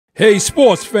Hey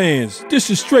sports fans,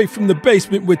 this is Straight from the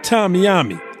Basement with Tommy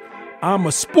Emmy. I'm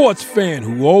a sports fan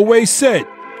who always said,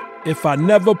 if I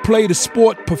never played a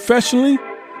sport professionally,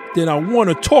 then I want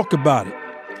to talk about it.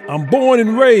 I'm born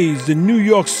and raised in New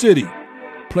York City.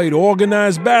 Played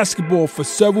organized basketball for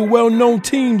several well-known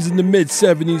teams in the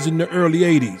mid-'70s and the early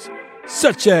 '80s,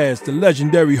 such as the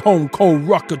legendary Home Cold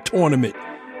Rucker Tournament,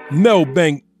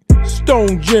 Melbank,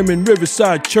 Stone Gym and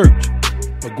Riverside Church,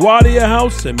 LaGuardia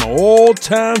House, and my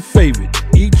all-time favorite,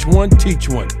 Each One Teach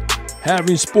One.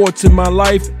 Having sports in my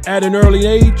life at an early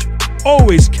age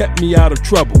always kept me out of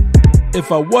trouble.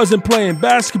 If I wasn't playing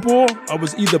basketball, I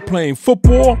was either playing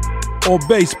football or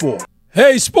baseball.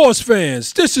 Hey sports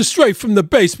fans, this is Straight from the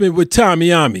Basement with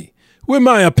Tommy Emmy, where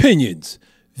my opinions,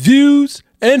 views,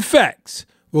 and facts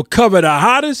will cover the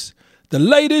hottest, the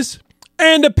latest,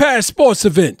 and the past sports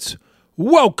events.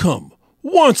 Welcome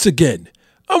once again.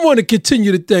 I want to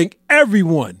continue to thank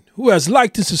everyone who has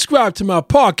liked and subscribed to my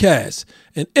podcast.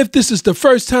 And if this is the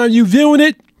first time you viewing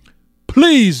it,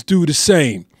 please do the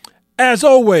same. As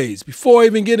always, before I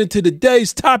even get into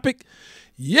today's topic,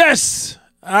 yes,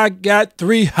 I got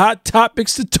 3 hot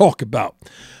topics to talk about.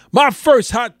 My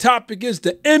first hot topic is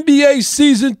the NBA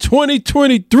season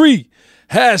 2023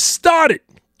 has started.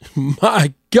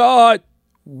 My God,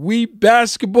 we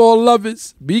basketball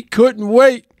lovers, we couldn't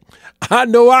wait. I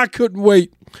know I couldn't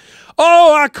wait.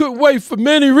 Oh, I couldn't wait for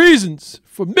many reasons.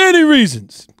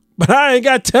 But I ain't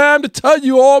got time to tell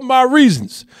you all my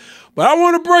reasons. But I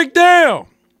want to break down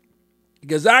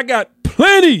because I got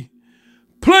plenty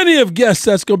of guests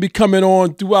that's going to be coming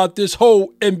on throughout this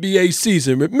whole NBA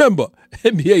season. Remember,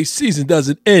 NBA season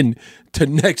doesn't end till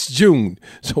next June.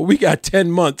 So we got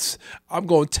 10 months. I'm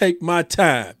going to take my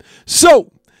time.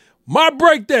 So my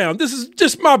breakdown, this is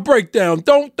just my breakdown.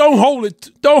 Don't hold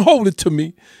it to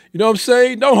me. You know what I'm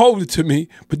saying? Don't hold it to me.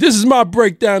 But this is my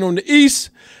breakdown on the East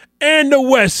and the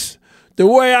West, the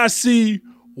way I see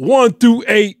 1 through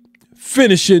 8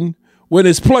 finishing when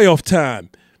it's playoff time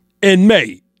in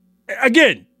May.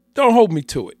 Again, don't hold me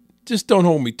to it. Just don't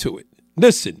hold me to it.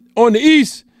 Listen, on the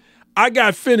East, I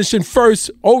got finishing first.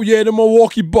 Oh, yeah, the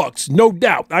Milwaukee Bucks. No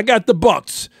doubt. I got the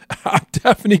Bucks. I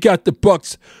definitely got the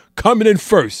Bucks coming in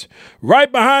first.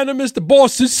 Right behind them is the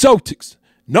Boston Celtics,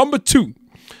 number 2.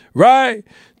 Right?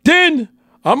 Then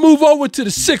I move over to the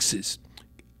Sixers.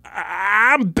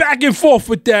 I'm back and forth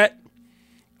with that.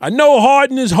 I know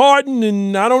Harden is Harden,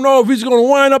 and I don't know if he's going to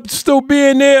wind up still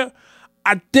being there.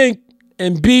 I think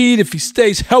Embiid, if he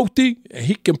stays healthy and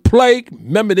he can play,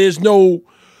 remember there's no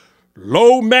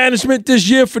load management this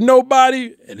year for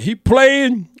nobody, and he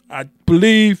playing, I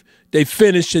believe they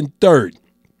finish in 3rd.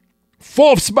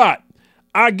 4th spot,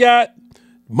 I got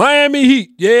Miami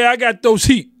Heat. Yeah, I got those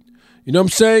Heat. You know what I'm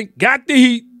saying? Got the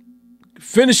Heat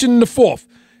finishing in the 4th.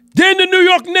 Then the New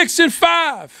York Knicks in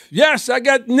 5. Yes, I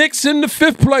got Knicks in the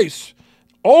 5th place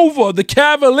over the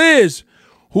Cavaliers,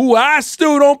 who I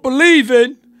still don't believe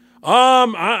in.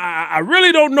 I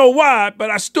really don't know why, but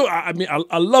I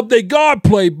love their guard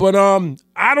play, but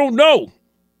I don't know.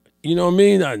 You know what I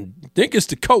mean? I think it's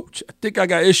the coach. I think I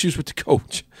got issues with the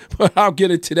coach, but I'll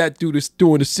get into that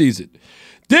during the season.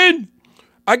 Then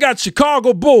I got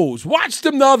Chicago Bulls. Watched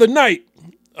them the other night.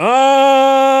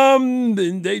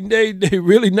 They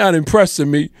really not impressing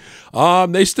me.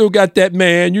 They still got that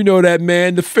man, you know that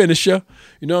man, the finisher.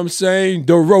 You know what I'm saying?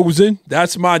 DeRozan,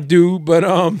 that's my dude. But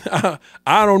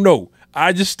I don't know.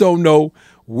 I just don't know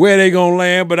where they gonna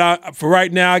land. But for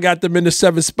right now, I got them in the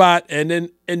 7th spot, and then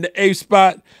in the 8th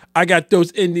spot, I got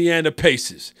those Indiana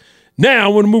Pacers. Now I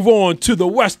want to move on to the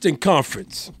Western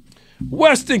Conference.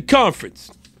 Western Conference.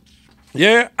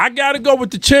 Yeah, I got to go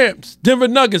with the champs, Denver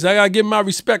Nuggets. I got to give my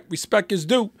respect. Respect is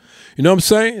due. You know what I'm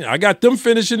saying? I got them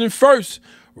finishing in 1st.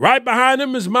 Right behind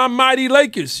them is my mighty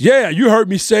Lakers. Yeah, you heard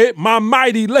me say it, my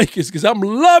mighty Lakers, because I'm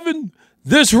loving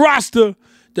this roster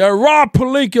that Rob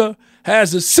Pelinka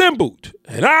has assembled.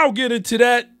 And I'll get into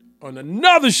that on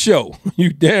another show.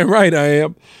 You damn right I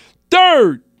am.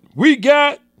 3rd, we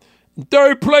got in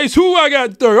 3rd place. Who I got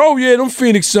 3rd? Oh, yeah, them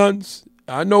Phoenix Suns.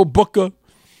 I know Booker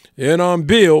and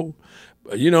Bill.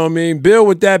 You know what I mean? Bill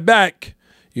with that back,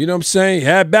 you know what I'm saying? He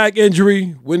had back injury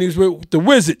when he was with the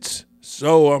Wizards.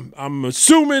 So I'm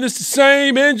assuming it's the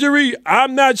same injury.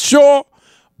 I'm not sure.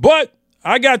 But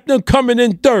I got them coming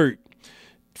in 3rd.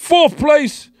 4th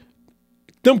place,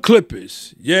 them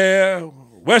Clippers. Yeah,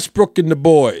 Westbrook and the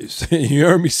boys. You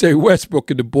heard me say Westbrook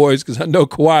and the boys because I know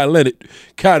Kawhi Leonard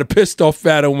kind of pissed off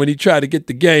at him when he tried to get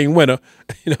the game winner.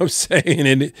 You know what I'm saying?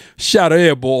 And it shot an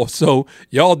air ball. So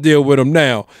y'all deal with him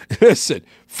now. Listen,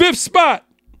 5th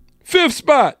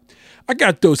spot. I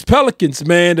got those Pelicans,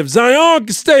 man. If Zion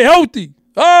can stay healthy,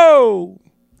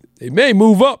 They may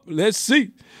move up. Let's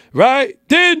see. Right?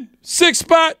 Then, 6th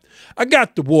spot, I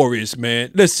got the Warriors,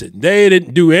 man. Listen, they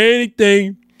didn't do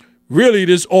anything really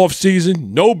this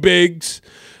offseason. No bigs.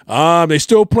 They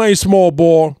still playing small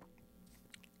ball.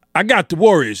 I got the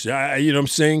Warriors. You know what I'm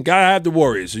saying? Gotta have the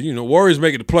Warriors. You know, Warriors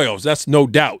making the playoffs. That's no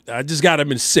doubt. I just got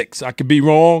them in 6. I could be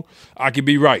wrong. I could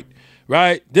be right.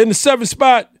 Right? Then the 7th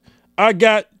spot, I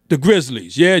got the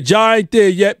Grizzlies. Yeah, Ja ain't there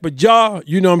yet, but Ja,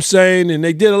 you know what I'm saying? And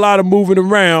they did a lot of moving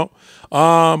around.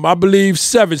 I believe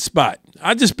 7th spot.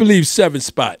 I just believe 7th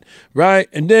spot. Right?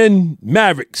 And then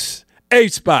Mavericks,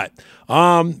 8th spot.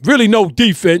 Really no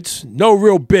defense. No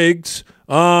real bigs.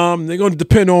 They're going to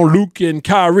depend on Luke and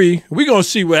Kyrie. We're going to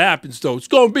see what happens, though. It's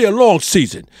going to be a long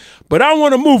season. But I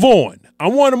want to move on. I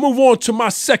want to move on to my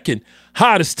second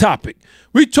hottest topic.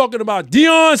 We're talking about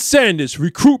Deion Sanders'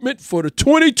 recruitment for the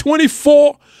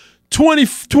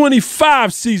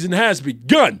 2024-2025 season has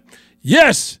begun.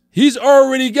 Yes, he's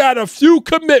already got a few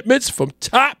commitments from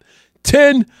top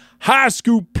 10 high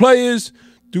school players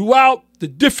throughout the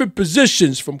different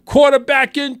positions, from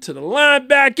quarterbacking to the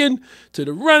linebacking to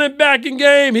the running backing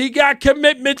game. He got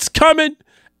commitments coming,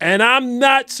 and I'm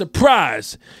not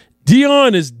surprised.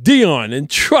 Deion is Deion, and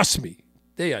trust me,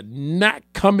 they are not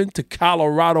coming to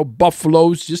Colorado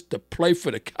Buffaloes just to play for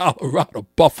the Colorado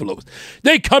Buffaloes.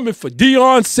 They coming for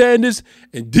Deion Sanders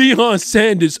and Deion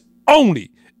Sanders only.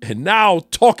 And now I'll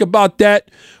talk about that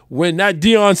when that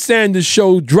Deion Sanders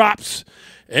show drops,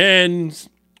 and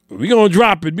we're going to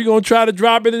drop it. We're going to try to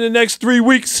drop it in the next 3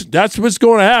 weeks. That's what's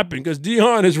going to happen because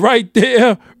Deion is right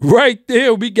there. Right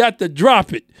there. We got to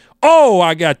drop it. Oh,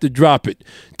 I got to drop it.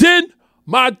 Then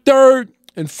my third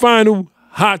and final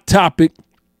hot topic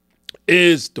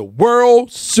is the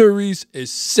World Series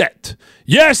is set.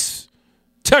 Yes,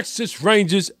 Texas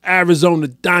Rangers, Arizona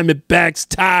Diamondbacks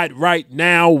tied right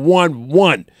now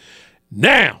 1-1.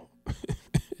 Now,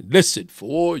 listen, for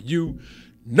all you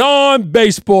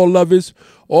non-baseball lovers,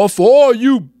 or for all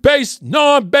you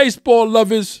non-baseball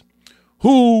lovers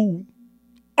who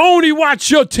only watch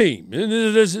your team.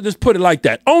 Let's put it like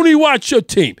that. Only watch your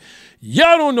team.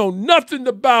 Y'all don't know nothing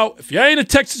about, if you ain't a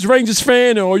Texas Rangers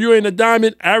fan or you ain't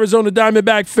a Arizona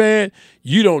Diamondback fan,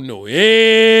 you don't know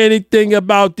anything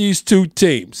about these two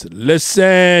teams.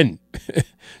 Listen,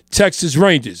 Texas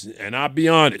Rangers, and I'll be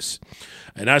honest,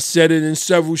 and I said it in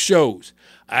several shows,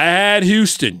 I had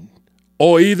Houston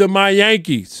or either my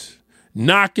Yankees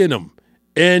knocking them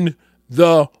in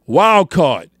the wild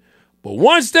card. But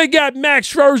once they got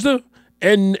Max Scherzer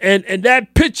and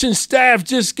that pitching staff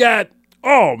just got,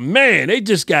 oh man, they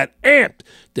just got amped.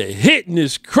 The hitting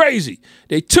is crazy.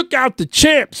 They took out the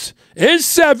champs in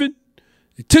 7.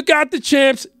 They took out the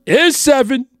champs in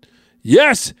 7.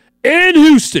 Yes, in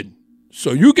Houston.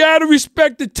 So you got to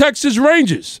respect the Texas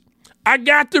Rangers. I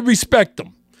got to respect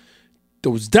them.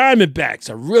 Those Diamondbacks,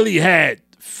 I really had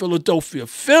Philadelphia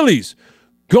Phillies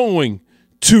going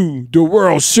to the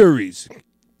World Series.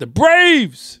 The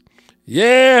Braves,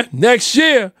 yeah, next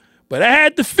year. But I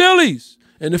had the Phillies,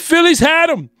 and the Phillies had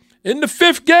them in the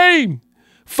 5th game,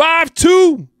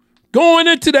 5-2, going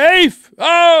into the 8th.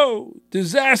 Oh,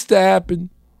 disaster happened.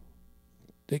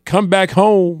 They come back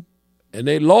home, and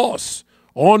they lost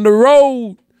on the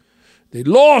road. They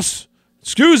lost,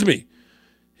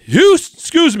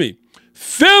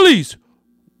 Phillies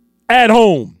at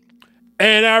home,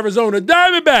 and Arizona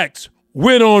Diamondbacks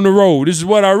went on the road. This is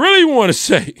what I really want to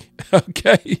say,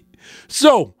 okay?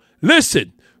 So,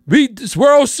 listen, this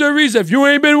World Series, if you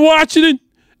ain't been watching it,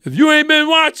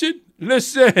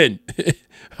 listen.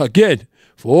 Again,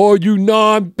 for all you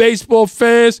non-baseball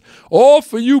fans, or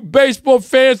for you baseball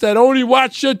fans that only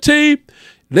watch your team,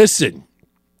 listen,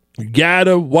 you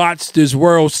gotta watch this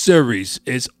World Series.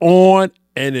 It's on,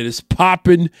 and it is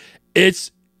popping.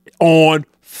 It's on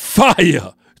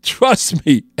fire. Trust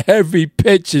me, every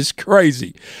pitch is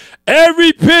crazy.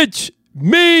 Every pitch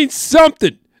means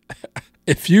something.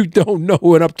 If you don't know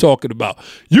what I'm talking about.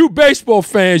 You baseball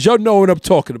fans, y'all know what I'm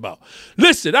talking about.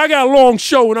 Listen, I got a long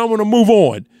show and I want to move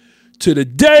on to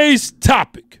today's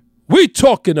topic. We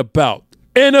talking about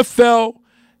NFL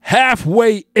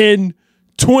halfway in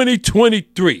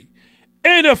 2023.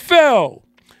 NFL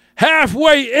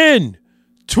halfway in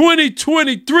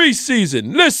 2023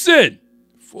 season. Listen,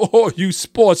 for all you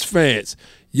sports fans.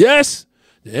 Yes,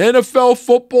 the NFL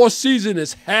football season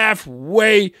is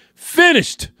halfway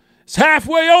finished. It's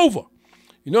halfway over.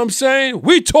 You know what I'm saying?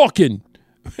 We talking,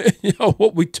 you know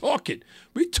what we talking?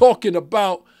 We talking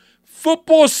about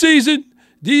football season.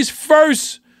 These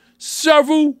first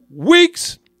several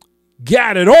weeks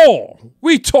got it all.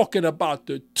 We talking about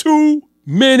the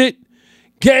 2-minute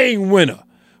game winner.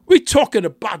 We talking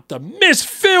about the missed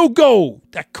field goal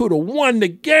that could have won the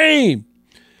game.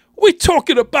 We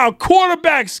talking about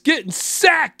quarterbacks getting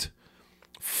sacked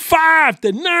 5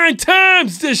 to 9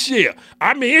 times this year.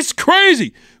 I mean, it's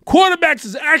crazy. Quarterbacks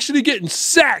is actually getting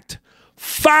sacked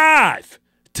 5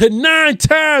 to 9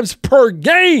 times per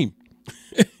game.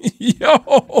 Yo,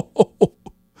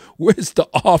 where's the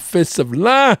offensive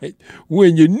line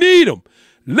when you need them?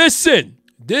 Listen,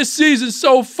 this season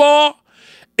so far,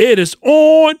 it is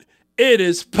on, it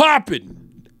is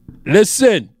popping.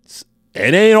 Listen,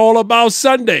 it ain't all about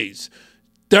Sundays.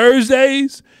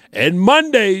 Thursdays and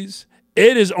Mondays,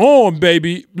 it is on,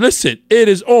 baby. Listen, it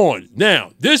is on.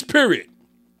 Now,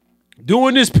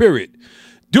 during this period,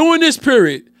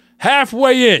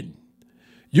 halfway in,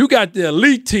 you got the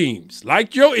elite teams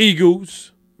like your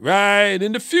Eagles, right,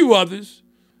 and a few others,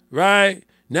 right?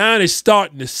 Now they're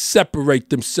starting to separate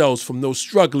themselves from those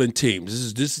struggling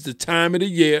teams. This is the time of the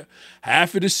year,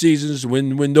 half of the seasons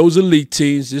when those elite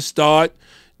teams just start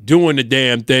doing the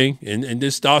damn thing and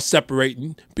just start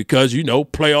separating because,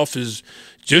 playoffs is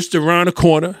just around the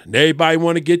corner. And everybody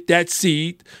want to get that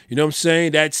seed, you know what I'm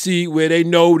saying? That seed where they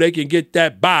know they can get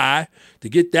that bye to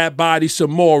get that body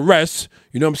some more rest,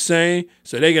 you know what I'm saying?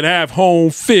 So they can have home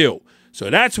field. So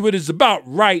that's what it's about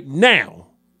right now,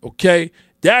 okay?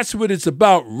 That's what it's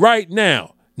about right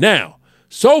now. Now,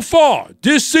 so far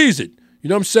this season, you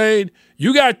know what I'm saying?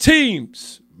 You got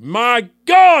teams. My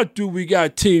God, do we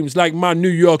got teams like my New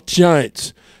York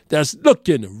Giants that's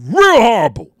looking real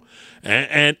horrible.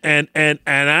 And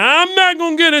I'm not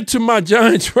going to get into my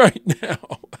Giants right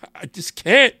now. I just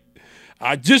can't.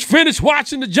 I just finished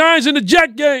watching the Giants in the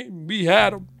Jet game. We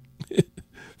had them.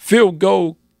 Field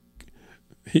goal.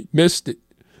 He missed it.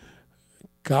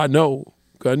 God no.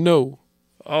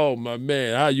 Oh, my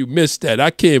man, how you missed that?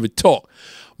 I can't even talk.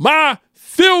 My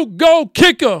field goal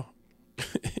kicker,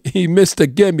 he missed a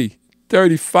gimme,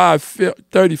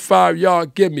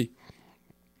 35-yard gimme.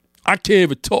 I can't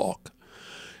even talk.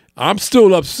 I'm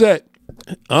still upset.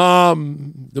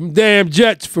 Them damn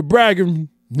Jets for bragging,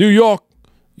 New York,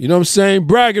 you know what I'm saying?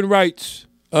 Bragging rights.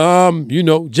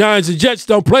 Giants and Jets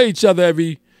don't play each other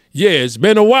every year. It's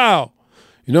been a while.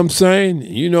 You know what I'm saying?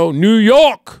 New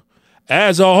York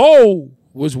as a whole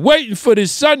was waiting for this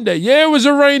Sunday. Yeah, it was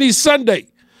a rainy Sunday.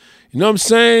 You know what I'm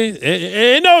saying?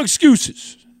 And no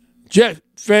excuses. Jet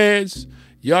fans,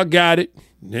 y'all got it.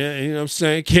 Yeah, you know what I'm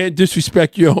saying? Can't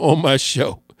disrespect you on my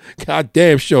show. God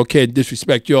damn sure can't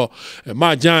disrespect y'all. And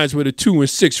my Giants with a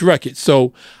 2-6 record.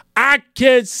 So I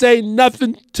can't say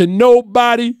nothing to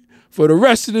nobody for the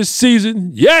rest of the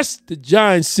season. Yes, the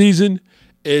Giants season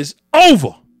is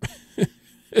over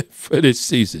for this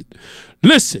season.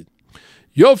 Listen,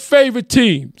 your favorite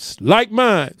teams, like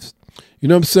mine, you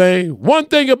know what I'm saying? One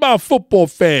thing about football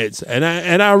fans, and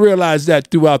I realized that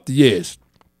throughout the years,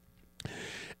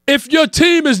 if your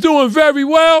team is doing very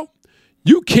well,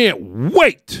 you can't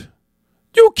wait.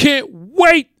 You can't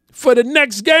wait for the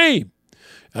next game.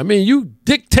 I mean, you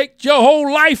dictate your whole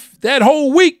life, that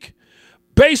whole week,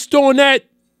 based on that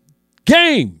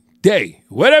game day.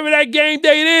 Whatever that game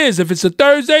day it is, if it's a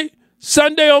Thursday,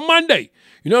 Sunday, or Monday.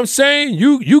 You know what I'm saying?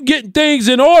 You getting things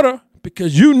in order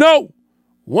because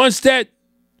once that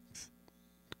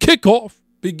kickoff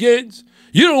begins,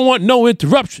 you don't want no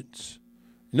interruptions.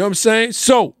 You know what I'm saying?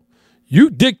 So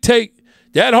you dictate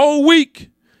that whole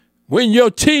week when your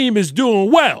team is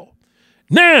doing well.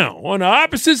 Now, on the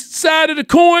opposite side of the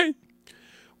coin,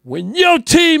 when your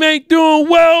team ain't doing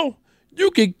well, you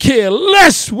can care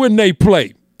less when they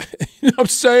play. You know what I'm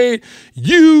saying?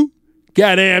 You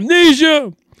got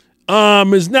amnesia.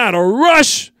 It's not a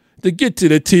rush to get to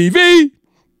the TV.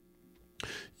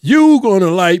 You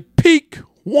gonna peak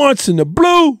once in the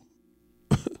blue.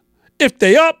 If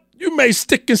they up, you may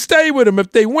stick and stay with them.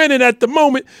 If they winning at the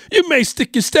moment, you may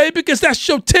stick and stay because that's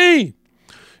your team.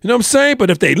 You know what I'm saying? But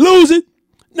if they lose it,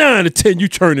 9 out of 10, you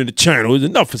turn in the channel.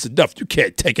 Enough is enough. You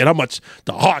can't take it. How much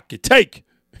the heart can take.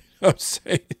 You know what I'm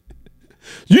saying?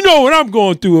 You know what I'm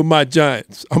going through with my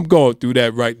Giants. I'm going through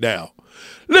that right now.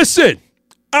 Listen,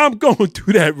 I'm going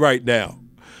through that right now.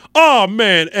 Oh,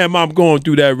 man, I'm going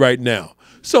through that right now.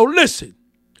 So listen,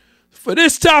 for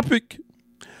this topic,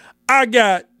 I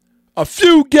got a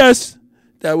few guests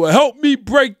that will help me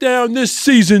break down this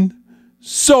season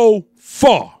so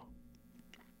far.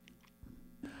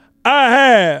 I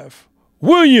have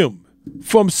William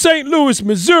from St. Louis,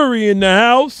 Missouri in the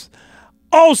house.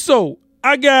 Also,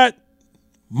 I got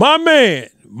my man,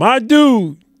 my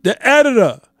dude, the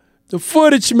editor, the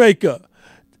footage maker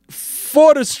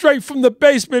for the Straight from the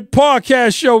Basement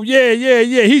podcast show. Yeah.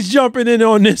 He's jumping in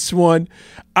on this one.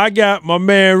 I got my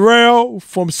man Rel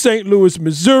from St. Louis,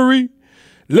 Missouri.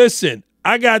 Listen,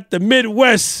 I got the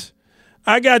Midwest.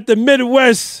 I got the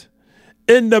Midwest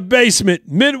in the basement.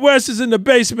 Midwest is in the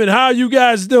basement. How you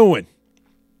guys doing?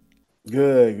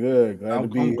 Good, good. Glad to I'm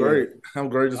be here. great. I'm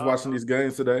great just watching these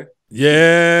games today.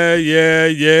 Yeah, yeah,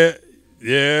 yeah.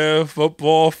 Yeah,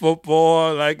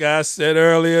 football. Like I said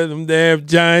earlier, them damn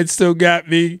Giants still got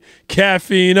me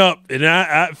caffeine up, and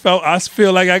I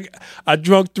feel like I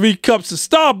drunk 3 cups of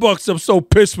Starbucks. I'm so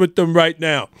pissed with them right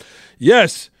now.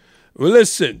 Yes, well,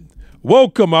 listen,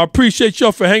 welcome. I appreciate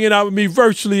y'all for hanging out with me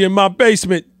virtually in my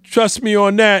basement. Trust me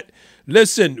on that.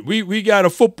 Listen, we got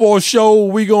a football show.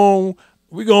 We gon'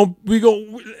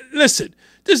 listen.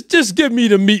 Just give me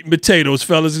the meat and potatoes,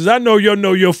 fellas, because I know y'all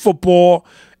know your football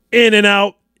in and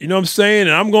out. You know what I'm saying?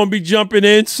 And I'm gonna be jumping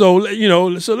in. So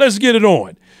so let's get it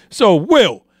on. So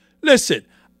Will, listen,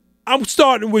 I'm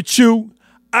starting with you.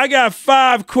 I got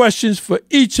 5 questions for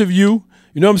each of you.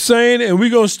 You know what I'm saying? And we're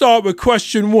gonna start with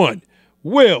question 1.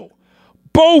 Will,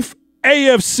 both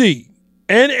AFC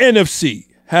and NFC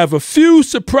have a few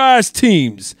surprise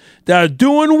teams that are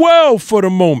doing well for the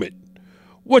moment.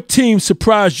 What team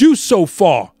surprised you so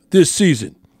far this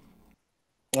season?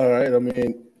 All right. I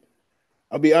mean,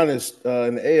 I'll be honest.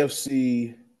 In the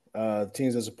AFC,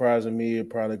 teams that surprising me are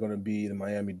probably going to be the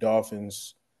Miami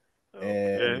Dolphins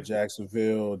and the Okay.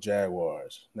 Jacksonville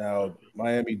Jaguars. Now,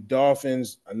 Miami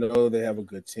Dolphins, I know they have a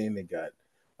good team. They got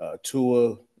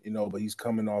Tua, but he was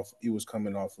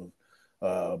coming off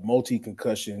of multi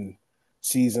concussion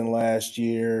season last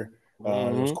year. There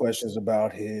was Mm-hmm. questions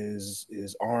about his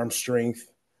arm strength.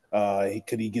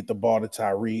 Could he get the ball to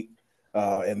Tyreek?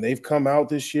 And they've come out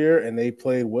this year and they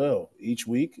played well each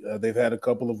week. They've had a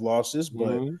couple of losses,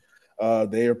 but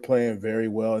Mm-hmm. they are playing very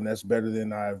well, and that's better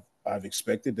than I've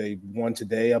expected. They won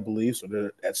today, I believe, so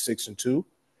they're at 6-2.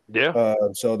 Yeah.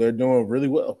 So they're doing really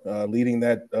well, leading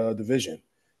that division.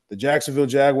 The Jacksonville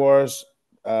Jaguars,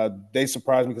 they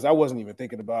surprised me because I wasn't even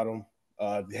thinking about them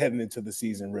heading into the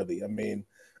season. Really, I mean,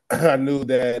 I knew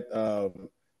that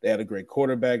they had a great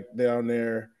quarterback down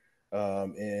there,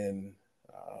 and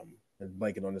I'm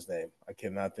blanking on his name. I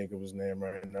cannot think of his name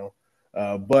right now.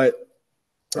 But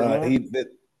Trevor Lawrence.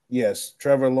 yes,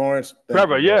 Trevor Lawrence. Thank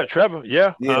Trevor, you, yeah, bro. Trevor,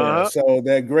 yeah. Yeah, Uh-huh. so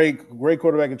that great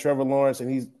quarterback in Trevor Lawrence,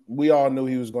 and we all knew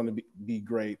he was going to be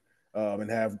great and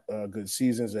have good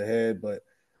seasons ahead. But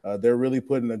they're really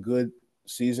putting a good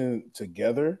season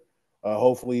together.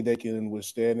 Hopefully, they can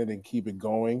withstand it and keep it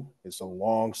going. It's a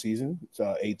long season; it's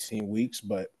 18 weeks,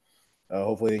 but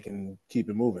hopefully, they can keep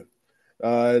it moving.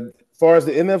 As far as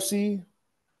the NFC,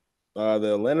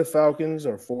 the Atlanta Falcons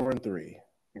are 4-3,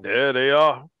 Yeah, they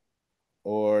are.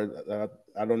 or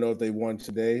I don't know if they won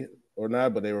today or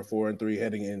not, but they were 4-3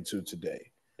 heading into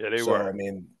today. Yeah, they So were.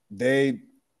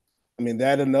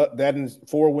 that in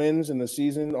 4 wins in the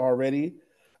season already,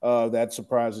 that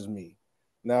surprises me.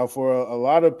 Now, for a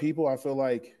lot of people, I feel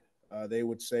like they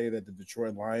would say that the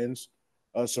Detroit Lions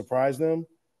surprised them,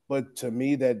 but to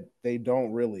me, that they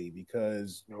don't really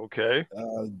because Okay.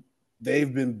 uh,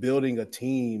 they've been building a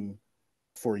team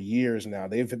for years now.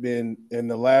 They've been in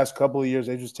the last couple of years.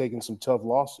 They've just taken some tough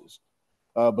losses.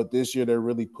 But this year they're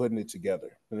really putting it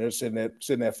together, and they're sitting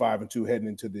at 5-2 heading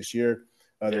into this year.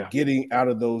 They're Yeah. getting out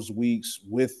of those weeks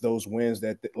with those wins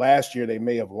that last year they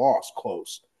may have lost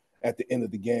close at the end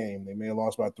of the game. They may have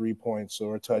lost by 3 points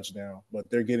or a touchdown, but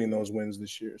they're getting those wins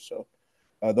this year. So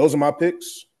those are my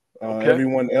picks. Okay.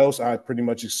 Everyone else, I pretty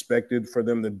much expected for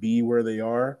them to be where they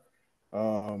are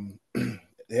um,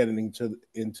 heading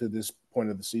into this point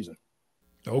of the season.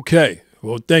 Okay.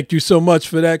 Well, thank you so much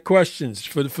for that questions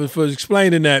for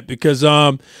explaining that because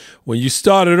when you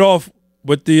started off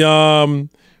with the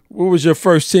what was your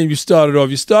first team you started off?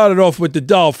 You started off with the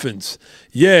Dolphins.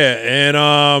 Yeah,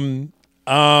 and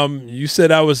you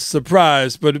said I was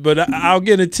surprised, but I'll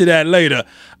get into that later.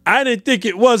 I didn't think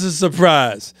it was a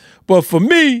surprise. But for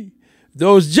me,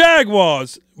 those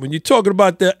Jaguars, when you're talking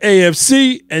about the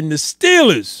AFC and the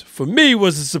Steelers, for me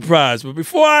was a surprise. But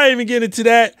before I even get into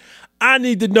that, I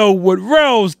need to know what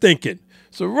Rel's thinking.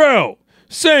 So, Rel,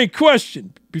 same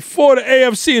question. Before the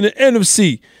AFC and the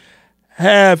NFC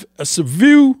have a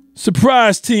few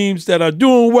surprise teams that are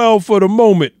doing well for the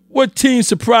moment, what team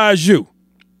surprised you?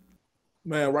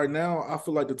 Man, right now I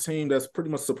feel like the team that's pretty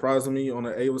much surprising me on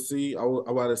the AFC,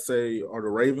 I would say are the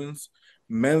Ravens,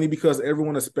 mainly because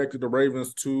everyone expected the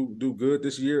Ravens to do good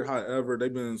this year. However,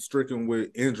 they've been stricken with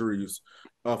injuries.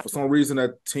 For some reason,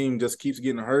 that team just keeps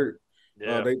getting hurt.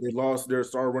 Yeah, They lost their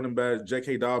star running back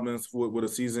J.K. Dobbins with a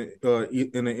season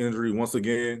in an injury once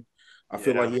again. I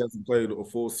feel like yeah, he hasn't played a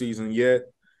full season yet,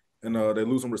 and they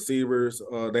lose some receivers.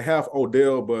 They have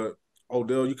Odell, but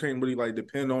Odell, you can't really like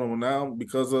depend on him now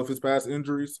because of his past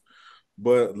injuries.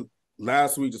 But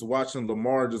last week, just watching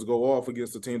Lamar just go off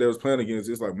against the team they was playing against,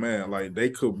 it's like, man, like they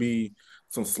could be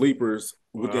some sleepers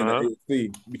within the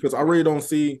AFC, because I really don't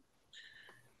see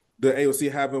the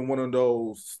AFC having one of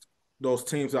those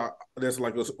teams that's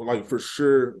like for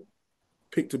sure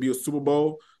picked to be a Super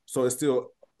Bowl. So it's still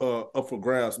up for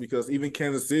grabs, because even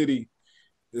Kansas City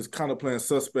is kind of playing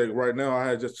suspect right now. I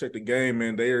had just checked the game,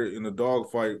 and they're in a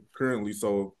dogfight currently.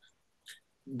 So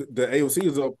the AFC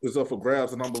is up for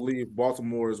grabs, and I believe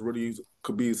Baltimore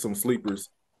could be some sleepers,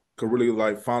 could really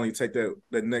like finally take that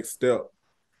next step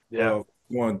of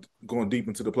going deep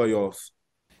into the playoffs.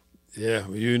 Yeah,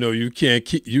 you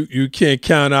can't you can't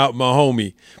count out my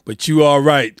homie, but you are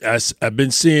right. I've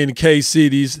been seeing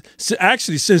KC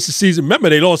actually since the season. Remember,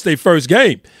 they lost their first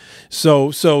game,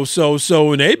 so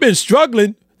and they've been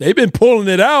struggling. They've been pulling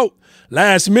it out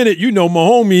last minute. My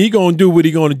homie, he gonna do what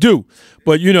he gonna do.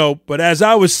 But as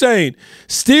I was saying,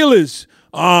 Steelers,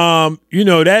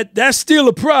 that's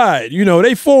Steeler pride. They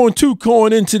 4-2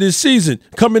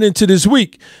 coming into this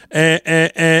week,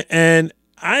 and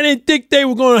I didn't think they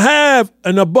were going to have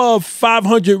an above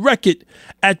 500 record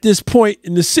at this point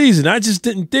in the season. I just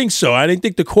didn't think so. I didn't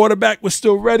think the quarterback was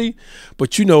still ready. But,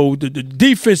 the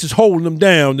defense is holding them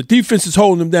down.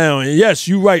 And, yes,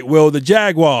 you're right, Will, the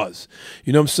Jaguars.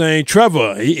 You know what I'm saying?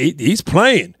 Trevor, he's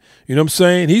playing. You know what I'm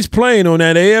saying? He's playing on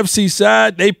that AFC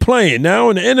side. They playing. Now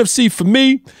on the NFC, for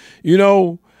me,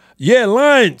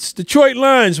 Lions, Detroit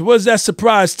Lions was that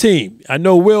surprise team. I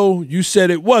know, Will, you said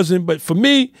it wasn't, but for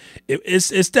me,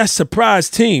 it's that surprise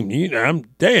team. They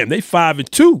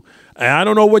 5-2. I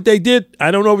don't know what they did.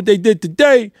 I don't know what they did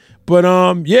today, but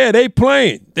they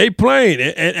playing.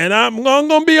 And I'm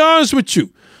gonna be honest with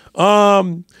you.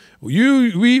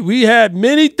 We had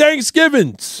many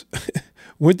Thanksgivings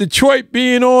with Detroit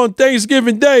being on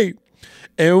Thanksgiving Day,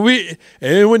 and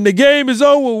when the game is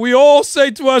over, we all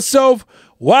say to ourselves,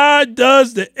 why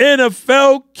does the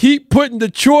NFL keep putting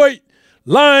Detroit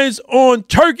Lions on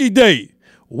Turkey Day?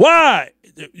 Why?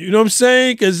 You know what I'm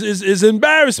saying? Because it's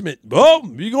embarrassment. Well,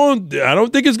 I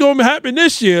don't think it's going to happen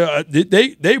this year.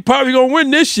 They probably going to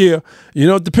win this year,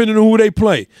 depending on who they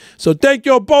play. So thank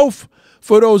y'all both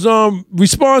for those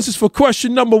responses for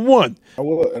question number one. I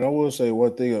will say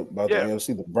one thing about the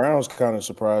AFC. The Browns kind of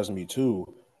surprised me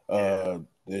too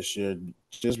this year,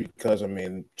 just because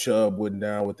Chubb went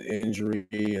down with the injury,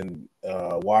 and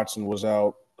Watson was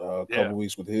out a couple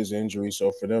weeks with his injury.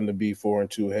 So for them to be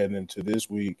 4-2 heading into this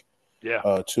week,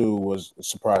 too, was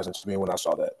surprising to me when I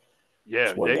saw that.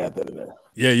 Yeah, well,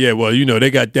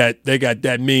 they got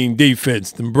that mean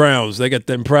defense. Them Browns, they got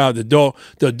them proud. The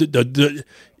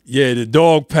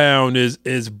dog pound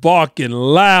is barking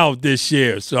loud this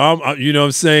year. So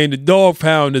I'm saying? The dog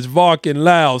pound is barking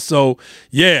loud. So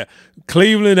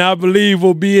Cleveland, I believe,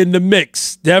 will be in the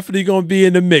mix. Definitely going to be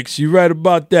in the mix. You're right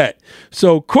about that.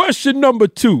 So question number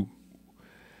two.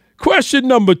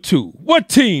 What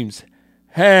teams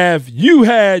have you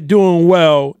had doing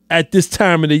well at this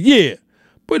time of the year,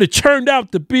 but it turned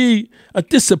out to be a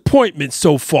disappointment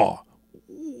so far?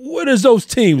 What is those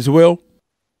teams, Will?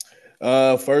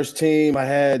 First team I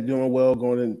had doing well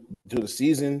going into the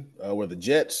season were the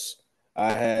Jets.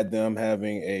 I had them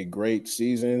having a great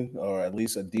season, or at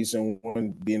least a decent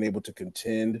one, being able to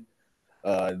contend,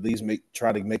 at least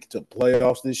try to make it to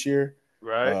playoffs this year.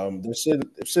 Right. They're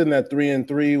sitting at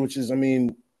 3-3, which is,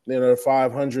 they're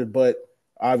 500, but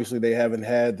obviously they haven't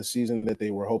had the season that they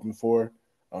were hoping for,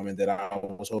 and that I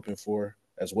was hoping for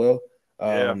as well.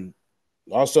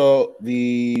 Also,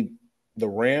 the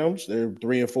Rams, they're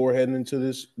 3-4 heading into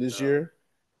this year.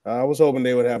 I was hoping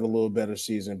they would have a little better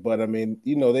season, but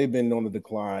they've been on the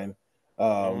decline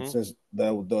since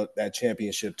that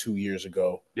championship 2 years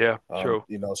ago. Yeah, true.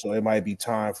 So it might be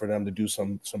time for them to do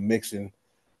some mixing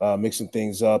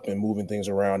things up and moving things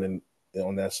around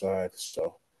on that side.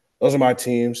 So those are my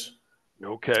teams.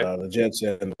 Okay. The Jets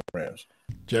and the Rams.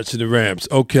 Jets and the Rams.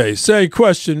 Okay. Same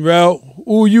question, Rel.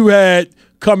 Who you had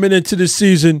coming into the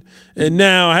season, and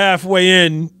now halfway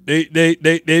in,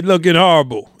 they looking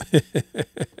horrible.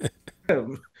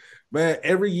 Man,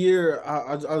 every year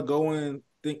I go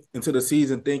into the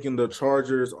season thinking the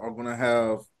Chargers are going to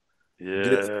have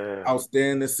this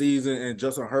outstanding season, and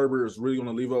Justin Herbert is really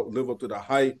going to live up to the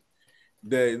hype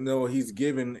that he's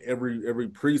given every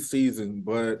preseason,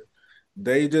 but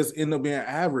they just end up being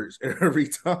average every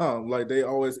time. Like they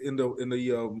always end up in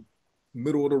the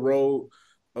middle of the road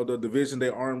of the division. They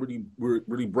aren't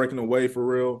really breaking away for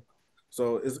real.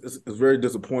 So it's very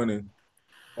disappointing.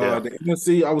 The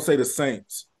NFC, I would say the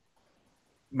Saints,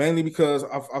 mainly because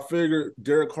I figured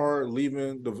Derek Carr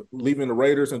leaving the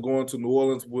Raiders and going to New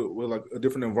Orleans with like a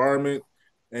different environment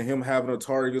and him having the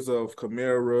targets of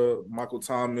Kamara, Michael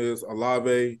Thomas,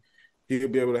 Olave, he'll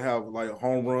be able to have like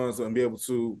home runs and be able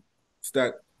to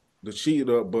stack the sheet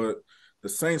up. But the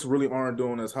Saints really aren't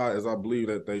doing as high as I believe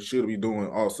that they should be doing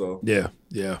also. Yeah.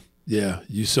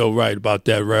 You're so right about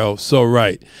that, Ralph. So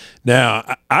right.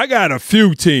 Now, I got a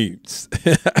few teams.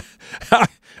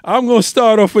 I'm going to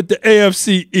start off with the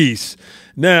AFC East.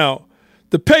 Now,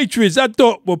 the Patriots, I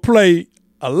thought, would play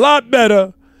a lot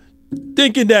better,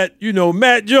 thinking that,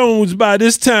 Matt Jones by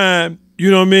this time, you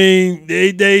know what I mean,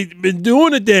 they've been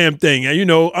doing the damn thing.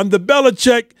 And, under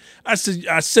Belichick, I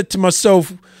said to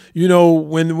myself,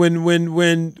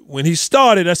 when he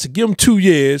started, I said, give him 2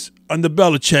 years under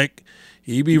Belichick.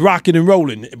 He'd be rocking and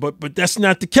rolling. But that's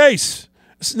not the case.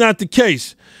 It's not the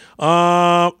case.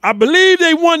 I believe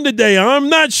they won today. I'm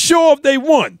not sure if they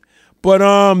won. But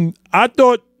I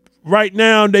thought right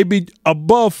now they'd be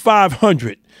above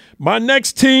 500. My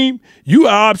next team, you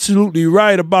are absolutely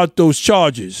right about those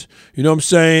Chargers. You know what I'm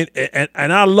saying?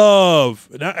 And I love,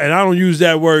 and I don't use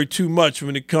that word too much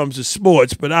when it comes to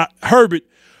sports, but Herbert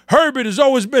has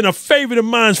always been a favorite of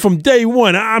mine from day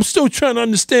one. I'm still trying to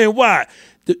understand why.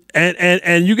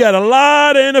 And you got a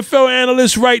lot of NFL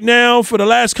analysts right now for the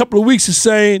last couple of weeks is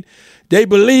saying they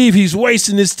believe he's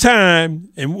wasting his time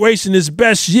and wasting his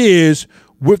best years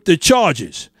with the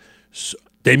Chargers. So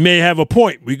they may have a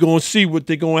point. We're going to see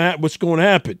what's going to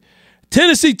happen.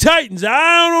 Tennessee Titans,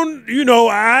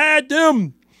 I had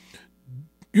them,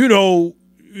 doing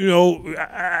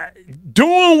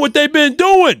what they've been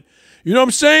doing. You know what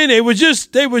I'm saying? They was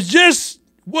just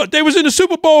what? They was in the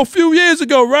Super Bowl a few years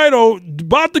ago, right? Or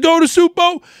about to go to the Super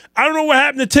Bowl? I don't know what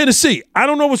happened to Tennessee. I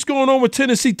don't know what's going on with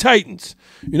Tennessee Titans.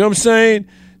 You know what I'm saying?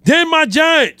 Then my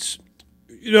Giants.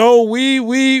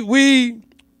 We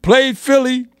played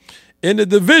Philly in the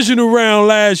divisional round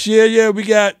last year. Yeah, we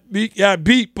got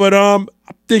beat, but I'm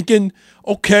thinking,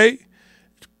 okay,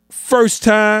 first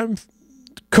time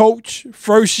coach,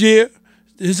 first year.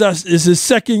 This is his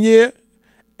second year.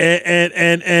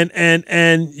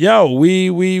 And yo,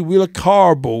 we look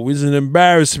horrible. It was an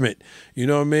embarrassment. You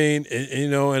know what I mean?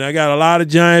 And I got a lot of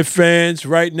Giant fans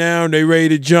right now. They ready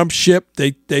to jump ship.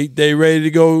 They ready to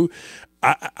go.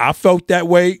 I felt that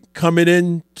way coming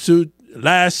into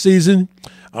last season.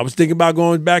 I was thinking about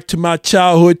going back to my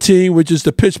childhood team, which is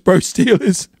the Pittsburgh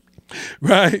Steelers.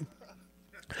 Right?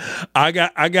 I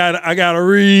got to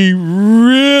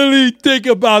really think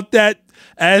about that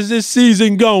as this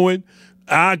season going.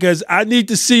 Because I need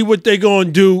to see what they're going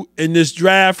to do in this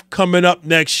draft coming up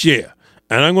next year.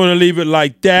 And I'm going to leave it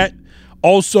like that.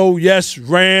 Also, yes,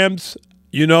 Rams,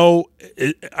 I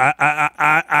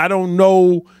don't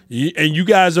know. And you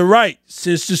guys are right.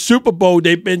 Since the Super Bowl,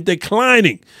 they've been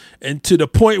declining. And to the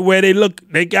point where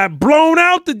they got blown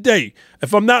out today.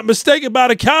 If I'm not mistaken, by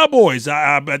the Cowboys.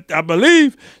 I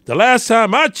believe the last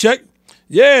time I checked.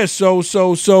 Yeah, so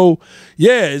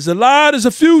yeah, there's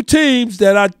a few teams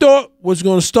that I thought was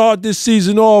going to start this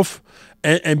season off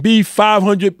and be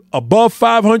 500, above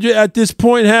 500 at this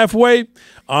point halfway.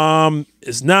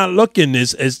 It's not looking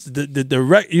as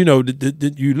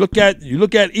you look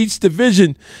at each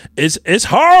division, it's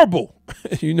horrible.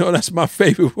 That's my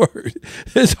favorite word.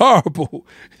 It's horrible.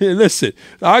 Hey, listen,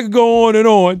 I could go on and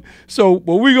on. So,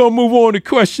 but we're gonna move on to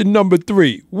question number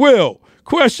 3. Will.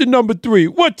 Question number 3.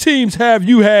 What teams have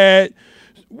you had?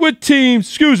 What teams,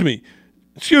 excuse me.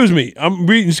 I'm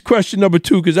reading question number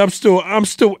 2 because I'm still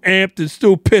amped and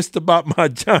still pissed about my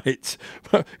Giants.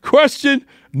 Question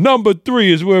number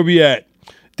 3 is where we at.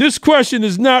 This question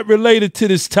is not related to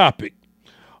this topic.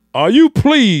 Are you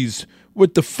pleased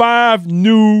with the 5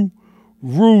 new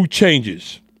rule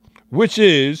changes? Which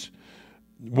is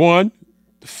 1,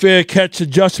 fair catch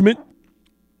adjustment.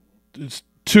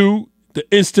 2, the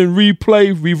instant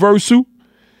replay reversal.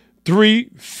 3,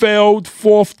 failed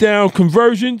 4th down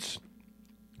conversions.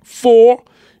 4,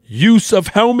 use of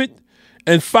helmet.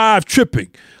 And 5,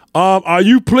 tripping. Are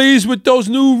you pleased with those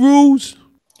new rules?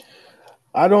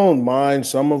 I don't mind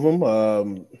some of them,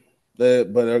 but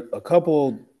a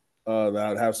couple that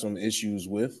I'd have some issues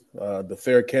with. The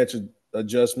fair catch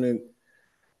adjustment,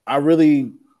 I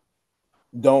really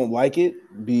don't like it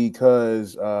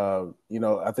because, I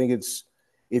think it's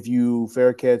if you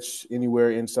fair catch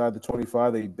anywhere inside the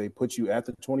 25, they put you at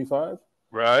the 25.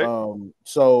 Right.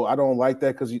 So I don't like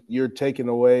that because you're taking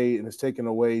away, and it's taking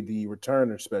away the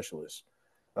returner specialist.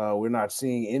 We're not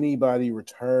seeing anybody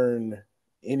return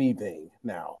anything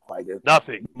now. Like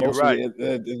nothing. Mostly, you're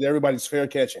right. Everybody's fair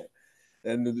catching,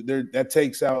 and that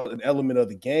takes out an element of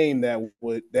the game that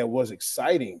was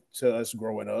exciting to us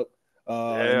growing up.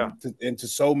 And to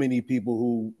so many people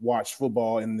who watched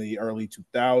football in the early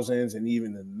 2000s and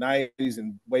even the 90s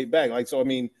and way back. Like, so, I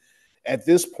mean, at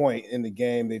this point in the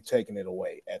game, they've taken it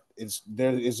away. It's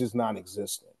just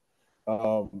non-existent.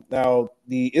 Now,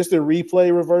 it's the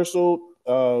replay reversal.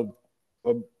 I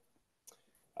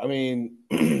mean,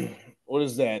 what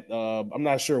is that? I'm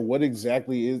not sure what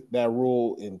exactly is that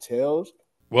rule entails.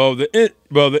 Well,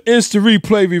 the instant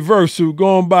replay reversal,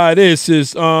 going by this,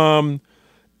 is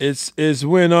it's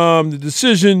when the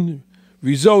decision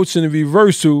results in a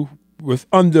reversal with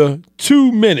under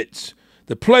 2 minutes.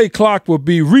 The play clock will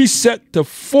be reset to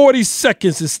 40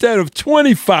 seconds instead of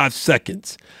 25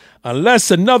 seconds,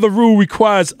 unless another rule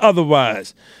requires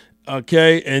otherwise.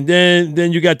 Okay, and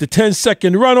then you got the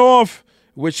 10-second runoff,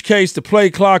 in which case the play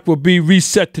clock will be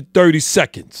reset to 30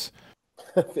 seconds.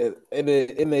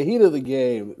 in the heat of the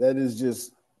game, that is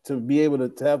just, to be able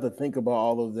to have to think about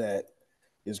all of that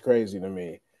is crazy to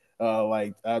me.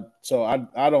 I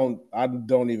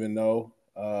don't even know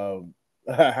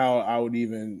how I would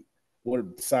even,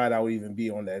 what side I would even be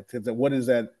on that. Because what is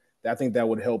that? I think that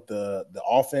would help the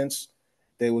offense.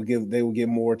 They would get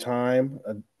more time.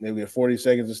 They would get 40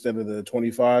 seconds instead of the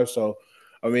 25. So,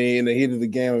 I mean, in the heat of the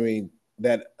game, I mean,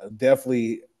 that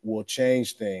definitely will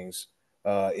change things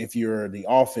if you're the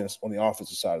offense on the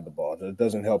offensive side of the ball. It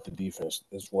doesn't help the defense,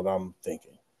 is what I'm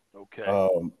thinking. Okay.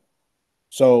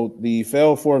 So the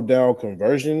failed fourth down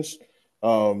conversions,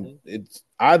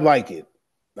 I'd like it.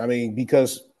 I mean,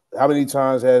 because how many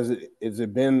times has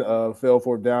it been failed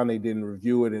fourth down? They didn't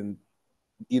review it, and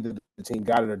either the team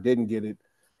got it or didn't get it,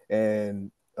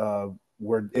 and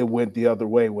where it went the other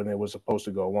way when it was supposed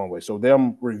to go one way. So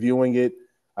them reviewing it,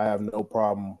 I have no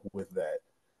problem with that.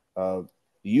 The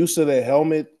use of the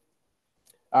helmet,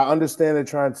 I understand they're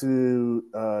trying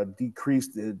to decrease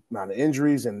the amount of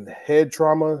injuries and head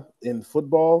trauma in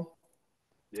football.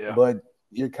 Yeah. But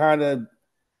you're kind of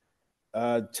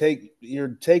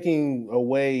taking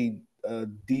away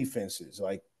defenses.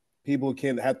 Like, people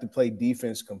can have to play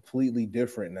defense completely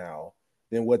different now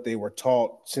than what they were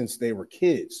taught since they were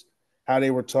kids. How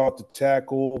they were taught to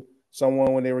tackle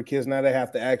someone when they were kids. Now they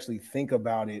have to actually think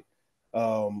about it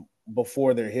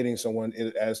before they're hitting someone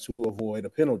as to avoid a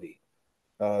penalty.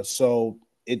 So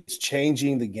it's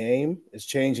changing the game. It's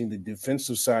changing the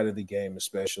defensive side of the game,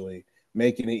 especially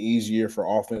making it easier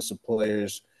for offensive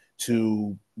players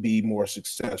to be more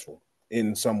successful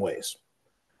in some ways.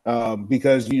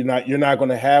 Because you're not going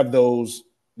to have those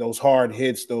hard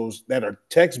hits, those that are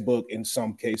textbook in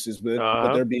some cases,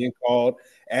 but they're being called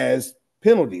as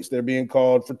penalties. They're being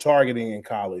called for targeting in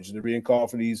college. They're being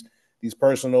called for these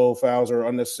personal fouls or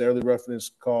unnecessarily roughness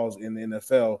calls in the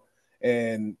NFL,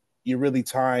 and you're really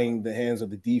tying the hands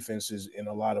of the defenses in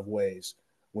a lot of ways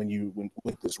when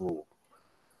with this rule.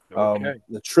 Okay.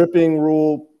 The tripping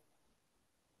rule,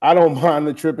 I don't mind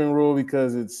the tripping rule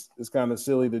because it's kind of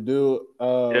silly to do.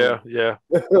 Yeah.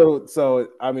 So,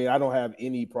 I mean, I don't have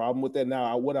any problem with that.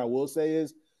 Now, what I will say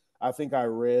is, I think I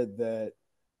read that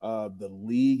the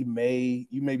league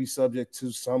you may be subject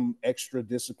to some extra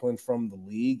discipline from the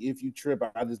league if you trip.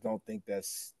 I just don't think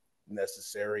that's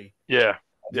necessary. Yeah.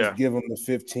 Just give them the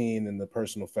 15 and the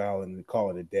personal foul and call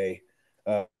it a day.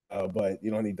 But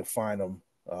you don't need to fine them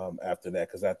after that,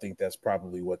 because I think that's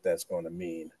probably what that's going to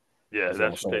mean. Yeah,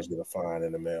 that's someone's going to fine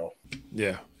in the mail.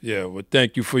 Yeah. Well,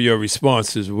 thank you for your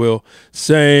responses, Will.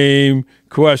 Same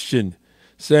question.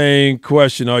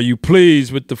 Are you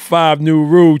pleased with the 5 new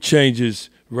rule changes,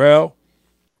 Rel?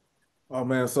 Oh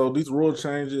man, so these rule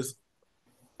changes,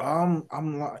 I'm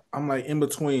like in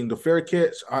between. The fair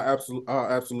catch, I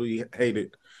absolutely hate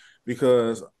it,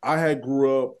 because I had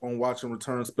grew up on watching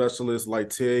return specialists like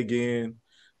Ted Ginn,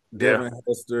 Devin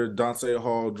Hester, Dante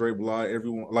Hall, Dre Bly,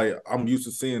 everyone. Like, I'm used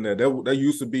to seeing that. That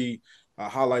used to be a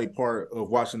highlight part of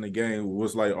watching the game.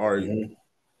 Was like, all right,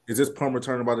 is this punt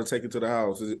return about to take it to the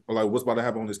house? Is it, like, what's about to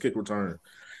happen on this kick return?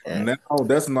 Now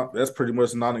that's pretty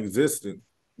much non-existent.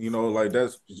 You know, like,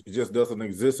 it just doesn't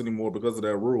exist anymore because of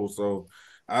that rule. So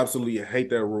I absolutely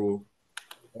hate that rule.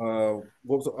 What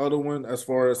was the other one as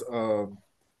far as the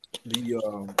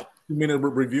 2-minute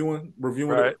reviewing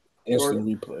right. Instant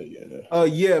replay,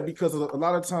 yeah, because a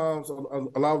lot of times,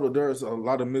 there's a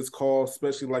lot of missed calls,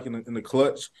 especially like in the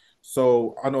clutch.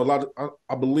 So I know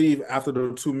I believe after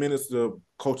the 2 minutes, the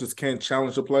coaches can't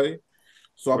challenge the play.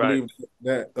 So I believe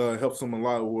that helps them a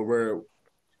lot. Where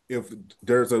if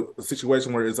there's a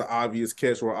situation where it's an obvious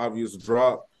catch or obvious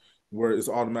drop, where it's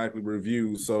automatically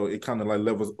reviewed, so it kind of like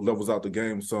levels out the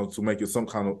game, so to make it some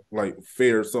kind of like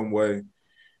fair some way.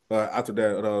 After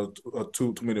that, a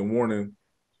 2-minute warning.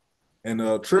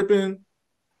 And tripping,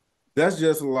 that's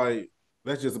just like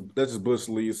That's just Bush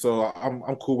League. So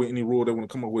I'm cool with any rule they want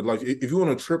to come up with. Like if you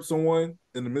want to trip someone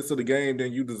in the midst of the game,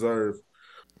 then you deserve.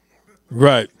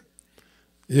 Right.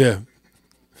 Yeah.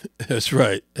 That's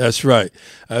right. That's right.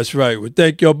 That's right. Well,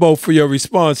 thank y'all both for your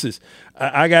responses.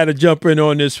 I got to jump in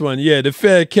on this one. Yeah, the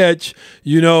fair catch.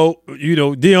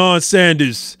 Deion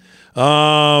Sanders.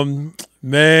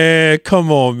 Man,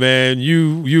 come on, man.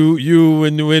 You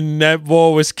when that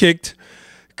ball was kicked.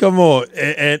 Come on,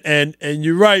 and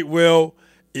you're right, Will,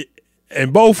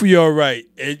 and both of you are right.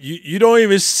 And you don't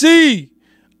even see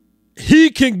he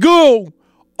can go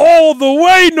all the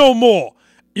way no more.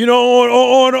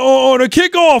 On a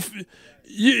kickoff,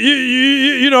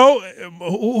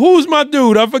 who's my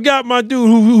dude? I forgot my dude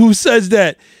who says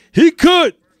that he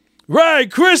could.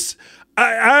 Right, Chris.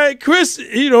 Chris,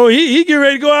 he get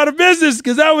ready to go out of business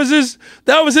because that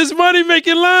was his money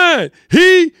making line.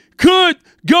 He could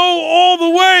go all the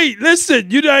way. Listen,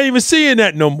 you're not even seeing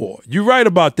that no more. You're right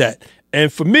about that.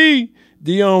 And for me,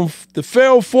 the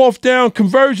failed fourth down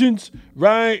conversions,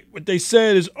 right? What they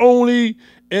said is only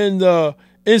in the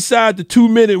inside the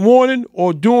 2-minute warning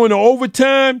or during the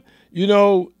overtime.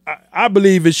 I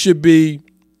believe it should be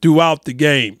throughout the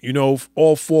game.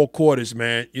 All 4 quarters,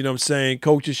 man. You know what I'm saying?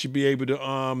 Coaches should be able to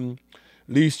at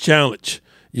least challenge,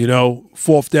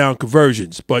 fourth down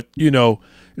conversions. But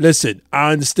listen,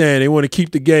 I understand they want to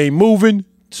keep the game moving,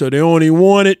 so they only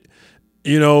want it.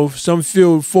 Some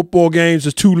feel football games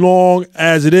are too long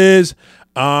as it is.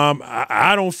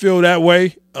 I don't feel that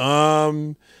way.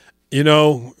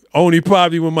 Only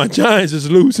probably when my Giants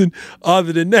is losing.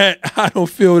 Other than that, I don't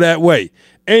feel that way.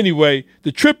 Anyway,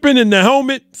 the tripping in the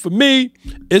helmet for me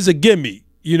is a gimme.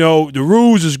 The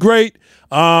rules is great.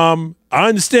 I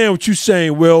understand what you're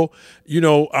saying, Will.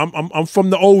 I'm from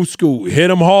the old school. Hit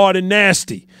them hard and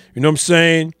nasty. You know what I'm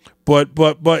saying? But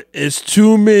it's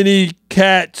too many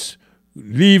cats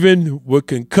leaving with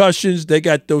concussions. They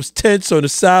got those tents on the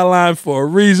sideline for a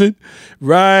reason,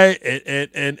 right? And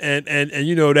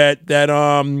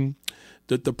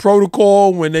the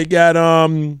protocol when they got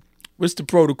what's the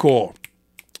protocol?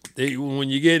 When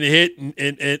you're getting hit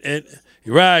and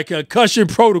right, concussion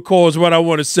protocol is what I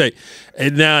want to say.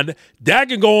 And now that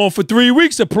can go on for 3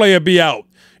 weeks. A player be out.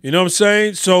 You know what I'm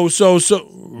saying? So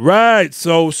right.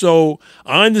 So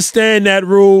I understand that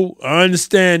rule. I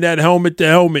understand that helmet to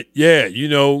helmet. Yeah,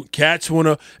 cats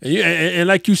wanna and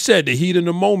like you said, the heat of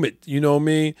the moment. You know what I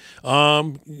mean?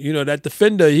 That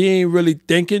defender, he ain't really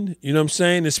thinking. You know what I'm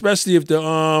saying? Especially if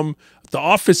the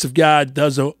offensive guy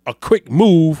does a quick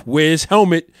move where his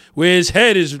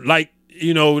head is like,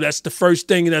 that's the first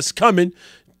thing that's coming.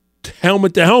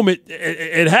 Helmet to helmet,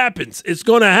 it happens. It's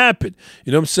gonna happen.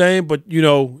 You know what I'm saying? But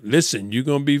listen, you're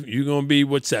gonna be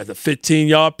what's that? The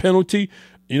 15-yard penalty.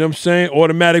 You know what I'm saying?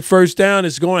 Automatic first down.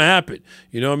 It's gonna happen.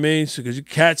 You know what I mean? Because your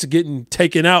cats are getting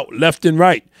taken out left and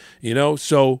right.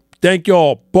 So thank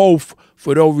y'all both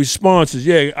for those responses.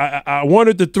 Yeah, I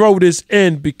wanted to throw this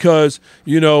in because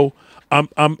I'm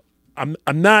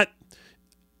not.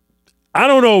 I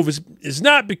don't know if it's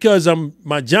not because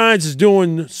my Giants is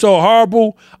doing so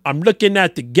horrible. I'm looking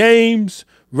at the games,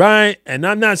 right, and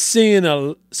I'm not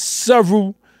seeing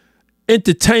several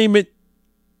entertainment.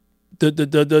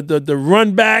 The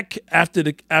run back after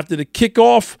the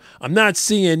kickoff. I'm not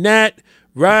seeing that,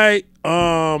 right?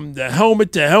 The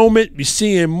helmet to helmet. We're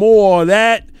seeing more of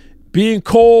that being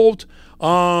called.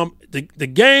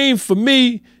 The game for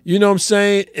me, you know what I'm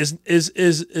saying,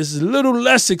 is a little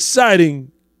less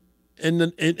exciting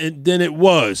than it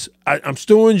was. I'm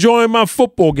still enjoying my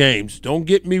football games. Don't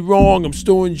get me wrong. I'm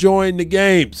still enjoying the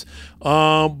games.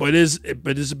 But it's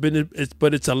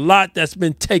a lot that's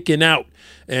been taken out,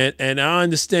 and I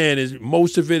understand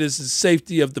most of it is the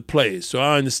safety of the players. So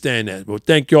I understand that. Well,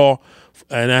 thank y'all,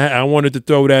 and I wanted to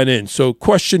throw that in. So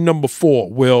question number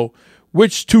 4, Will,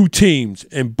 which 2 teams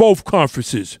in both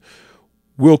conferences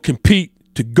will compete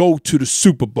to go to the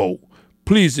Super Bowl?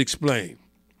 Please explain.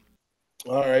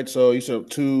 All right, so you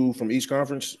said 2 from each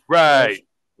conference? Right.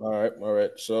 All right.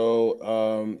 So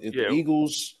if the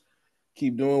Eagles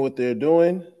keep doing what they're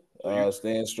doing,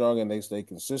 staying strong and they stay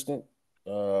consistent,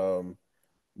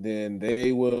 then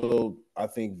they will, I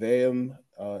think them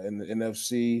in the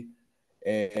NFC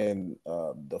and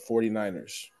the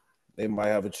 49ers, they might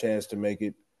have a chance to make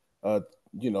it, to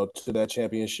that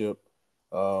championship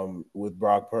with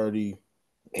Brock Purdy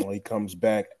when he comes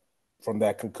back from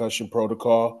that concussion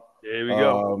protocol. There we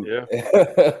go. Yeah.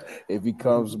 If he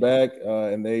comes back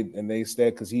and they stay,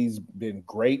 because he's been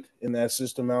great in that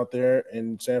system out there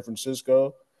in San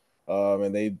Francisco,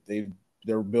 and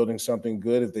they're building something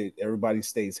good. If everybody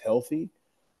stays healthy,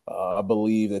 I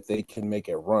believe that they can make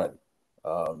a run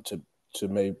to to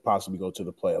maybe possibly go to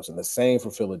the playoffs. And the same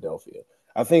for Philadelphia.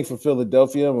 I think for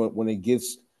Philadelphia, when it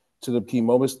gets to the key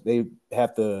moments, they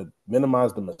have to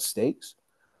minimize the mistakes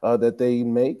that they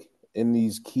make in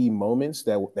these key moments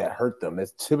that hurt them.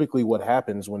 That's typically what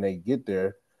happens when they get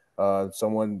there.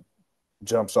 Someone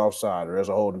jumps offside, or there's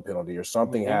a holding penalty, or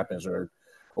something happens, or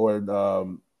there's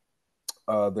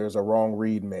a wrong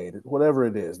read made. Whatever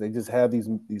it is, they just have these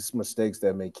mistakes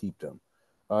that may keep them.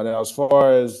 Now, as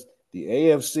far as the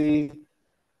AFC,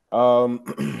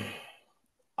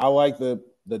 I like the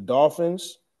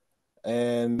Dolphins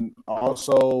and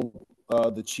also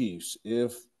the Chiefs.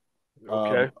 If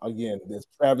again, if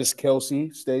Travis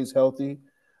Kelce stays healthy,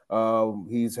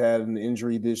 he's had an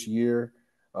injury this year,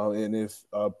 and if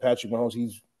Patrick Mahomes,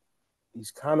 he's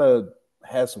kind of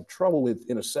had some trouble with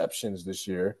interceptions this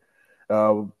year.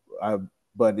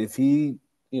 But if he,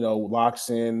 locks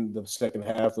in the second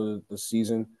half of the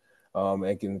season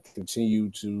and can continue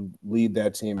to lead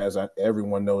that team as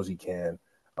everyone knows he can,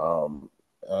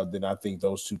 then I think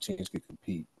those two teams could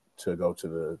compete to go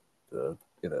to the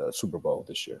Super Bowl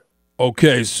this year.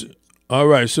 Okay, all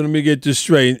right. So let me get this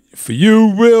straight. For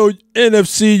you, real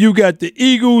NFC, you got the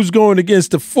Eagles going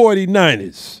against the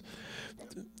 49ers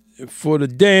for the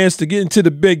dance, to get into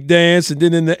the big dance. And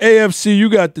then in the AFC,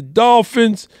 you got the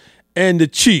Dolphins and the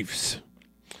Chiefs.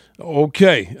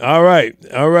 Okay, all right.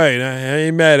 I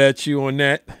ain't mad at you on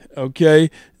that.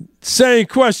 Okay, same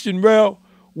question, Rel.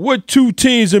 What two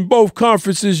teams in both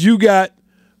conferences you got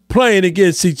playing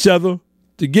against each other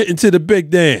to get into the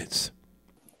big dance?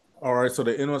 All right, so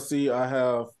the NFC, I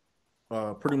have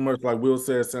pretty much like Will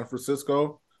said, San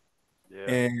Francisco. Yeah.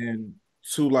 And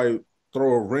to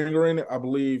throw a ringer in it, I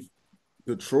believe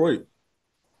Detroit.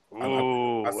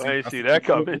 Oh, I ain't see that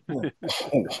coming. I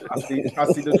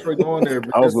see Detroit going there.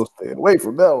 I was going to stay away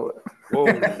from that one.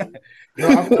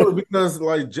 I feel it because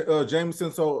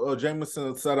Jameson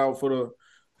sat out for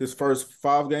his first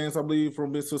 5 games, I believe,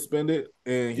 from being suspended,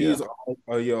 and he's a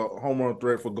home run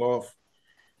threat for Goff.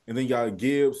 And then you got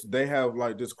Gibbs. They have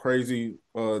this crazy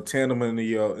tandem in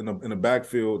the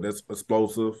backfield that's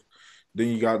explosive.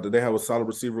 Then they have a solid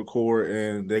receiver core,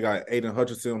 and they got Aiden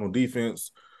Hutchinson on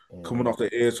defense coming off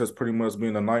the edge. That's pretty much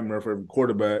being a nightmare for every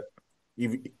quarterback,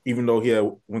 even though he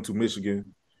went to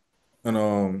Michigan. And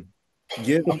I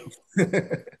hate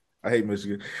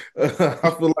Michigan.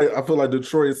 I feel like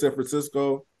Detroit and San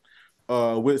Francisco,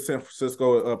 with San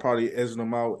Francisco probably edging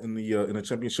them out in the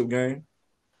championship game.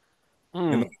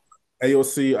 In the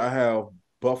AOC, I have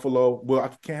Buffalo. Well, I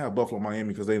can't have Buffalo and Miami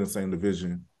because they're in the same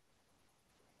division.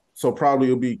 So probably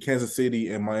it'll be Kansas City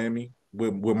and Miami,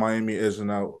 with Miami edging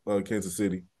out Kansas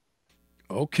City.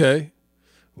 Okay.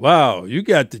 Wow, you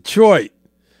got Detroit.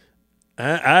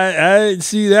 I didn't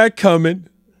see that coming.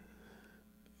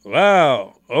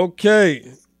 Wow.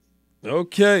 Okay.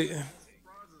 The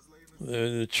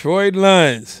Detroit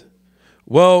Lions.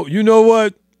 Well, you know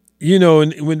what? When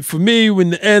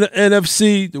the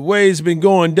NFC, the way it's been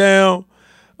going down,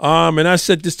 and I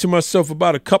said this to myself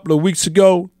about a couple of weeks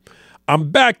ago,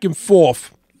 I'm back and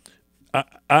forth.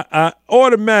 I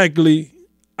automatically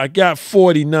got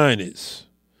 49ers,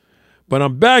 but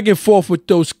I'm back and forth with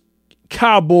those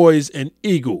Cowboys and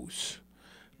Eagles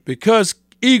because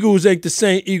Eagles ain't the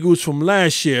same Eagles from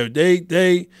last year.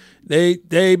 They've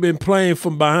been playing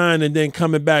from behind and then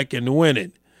coming back and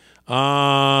winning.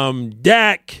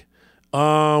 Dak.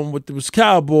 With those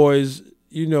Cowboys,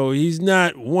 he's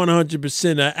not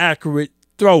 100% an accurate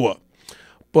thrower,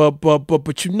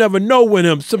 but you never know with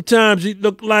him. Sometimes he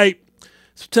look like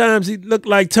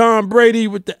Tom Brady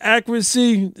with the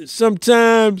accuracy.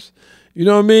 Sometimes, you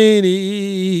know what I mean.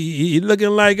 He looking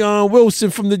like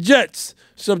Wilson from the Jets.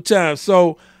 Sometimes,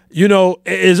 so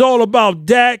it's all about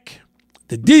Dak.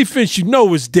 The defense,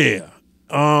 is there.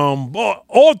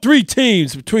 All 3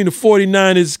 teams between the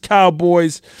 49ers,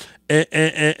 Cowboys,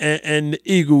 and the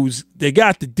Eagles, they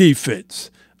got the defense.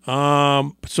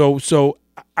 So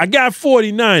I got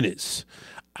 49ers.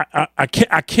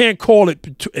 I can't call it.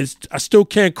 I still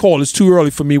can't call it. It's too early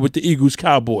for me with the Eagles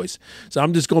Cowboys. So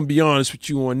I'm just going to be honest with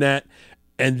you on that.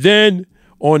 And then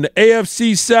on the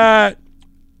AFC side,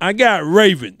 I got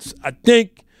Ravens. I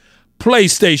think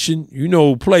PlayStation,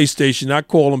 PlayStation. I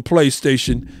call them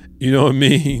PlayStation. You know what I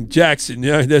mean? Jackson,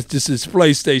 that's just his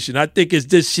PlayStation. I think it's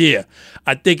this year.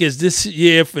 I think it's this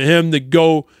year for him to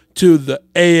go to the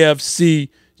AFC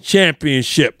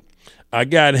Championship. I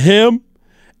got him,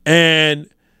 and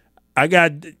I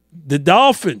got the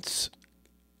Dolphins.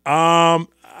 I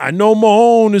know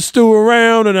Mahomes is still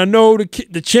around, and I know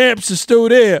the champs are still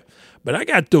there, but I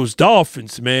got those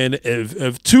Dolphins, man.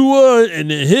 If Tua and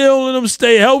the Hill and them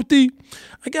stay healthy,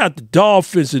 I got the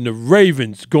Dolphins and the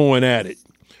Ravens going at it.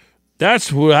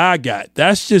 That's what I got.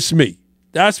 That's just me.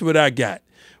 That's what I got.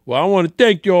 Well, I want to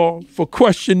thank y'all for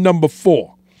question number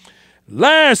 4.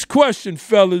 Last question,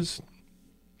 fellas.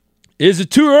 Is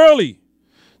it too early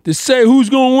to say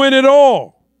who's going to win it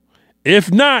all?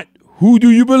 If not, who do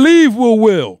you believe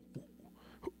will?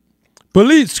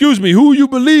 Who you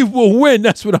believe will win?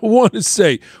 That's what I want to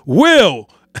say. Will,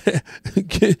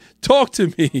 talk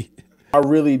to me. I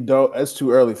really don't. It's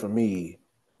too early for me,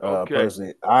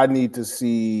 personally. I need to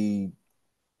see,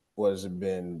 what has it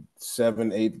been,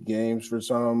 7, 8 games for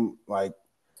some? Like,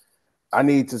 I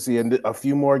need to see a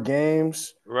few more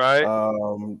games. Right.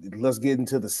 Let's get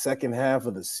into the second half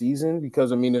of the season,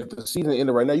 because, I mean, if the season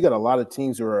ended right now, you got a lot of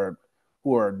teams who are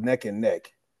neck and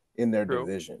neck in their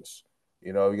divisions.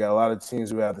 You know, you got a lot of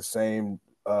teams who have the same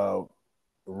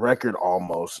record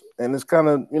almost, and it's kind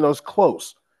of, it's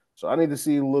close. So I need to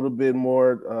see a little bit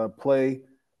more play.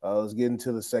 Let's get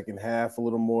into the second half a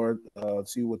little more,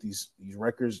 see what these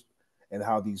records and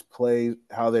how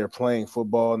they're playing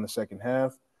football in the second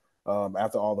half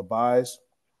after all the buys.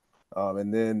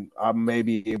 And then I may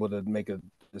be able to make a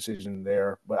decision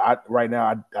there. But right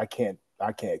now I can't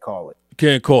call it.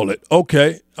 Can't call it.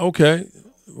 Okay.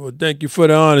 Well, thank you for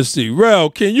the honesty. Rel,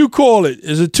 can you call it?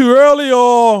 Is it too early,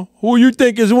 or who you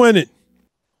think is winning?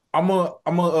 I'm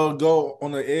gonna go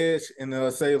on the edge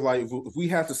and say, like, if we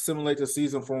have to simulate the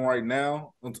season from right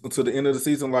now until the end of the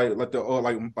season, like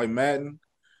Madden,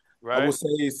 right? I would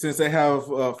say, since they have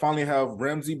finally have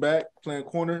Ramsey back playing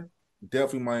corner,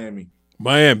 definitely Miami.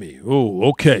 Miami. Oh,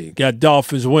 okay. Got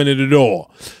Dolphins winning it all.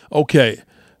 Okay.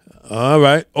 All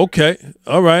right. Okay.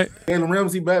 All right. And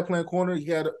Ramsey back playing corner. He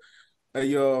had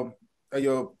a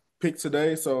pick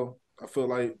today, so I feel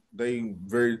like they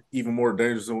even more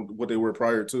dangerous than what they were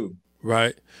prior to.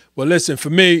 Right. Well, listen, for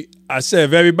me, I said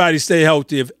if everybody stay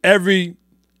healthy, if every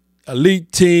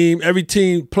elite team, every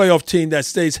team, playoff team that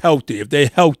stays healthy, if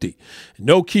they're healthy,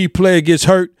 no key player gets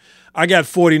hurt, I got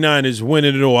 49ers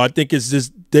winning it all. I think it's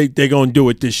just they're going to do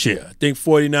it this year. I think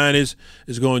 49ers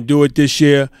is going to do it this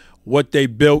year, what they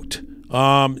built.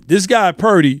 This guy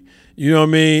Purdy, you know what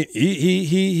I mean?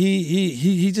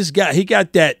 He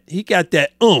got that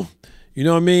you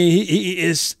know what I mean? He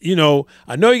is,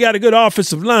 I know he got a good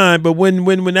offensive line, but when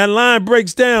that line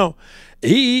breaks down,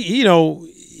 he's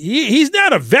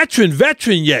not a veteran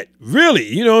yet, really.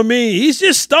 You know what I mean? He's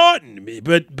just starting.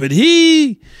 But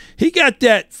he got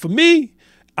that. For me,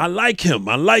 I like him.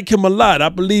 I like him a lot. I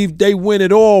believe they win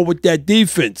it all with that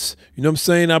defense. You know what I'm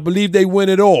saying? I believe they win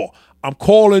it all. I'm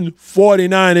calling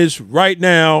 49ers right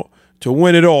now to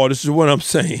win it all. This is what I'm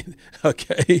saying,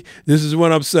 okay? This is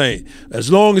what I'm saying.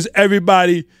 As long as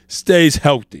everybody stays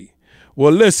healthy.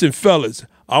 Well, listen, fellas,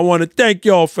 I want to thank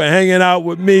y'all for hanging out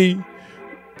with me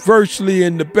virtually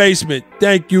in the basement.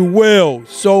 Thank you, Will,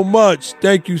 so much.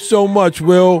 Thank you so much,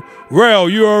 Will. Rel,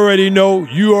 you already know.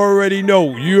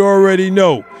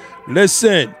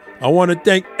 Listen, I want to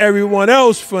thank everyone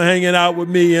else for hanging out with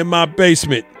me in my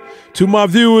basement. To my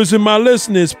viewers and my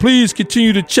listeners, please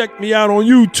continue to check me out on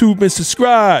YouTube and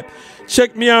subscribe.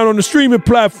 Check me out on the streaming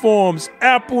platforms,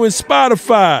 Apple and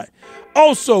Spotify.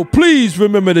 Also, please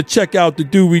remember to check out the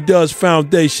Dewey Does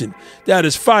Foundation that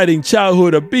is fighting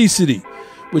childhood obesity,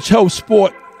 which helps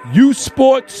support youth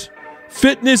sports,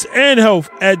 fitness, and health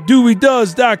at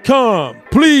DeweyDoes.com.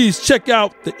 Please check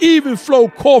out the Even Flow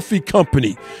Coffee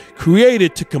Company,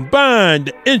 created to combine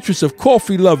the interests of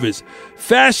coffee lovers,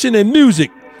 fashion, and music.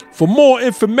 For more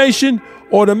information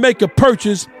or to make a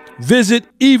purchase, visit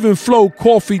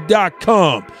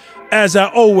evenflowcoffee.com. As I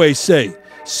always say,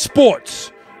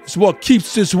 sports is what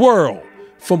keeps this world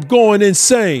from going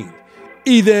insane,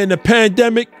 either in a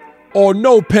pandemic or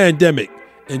no pandemic.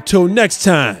 Until next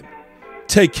time,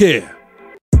 take care.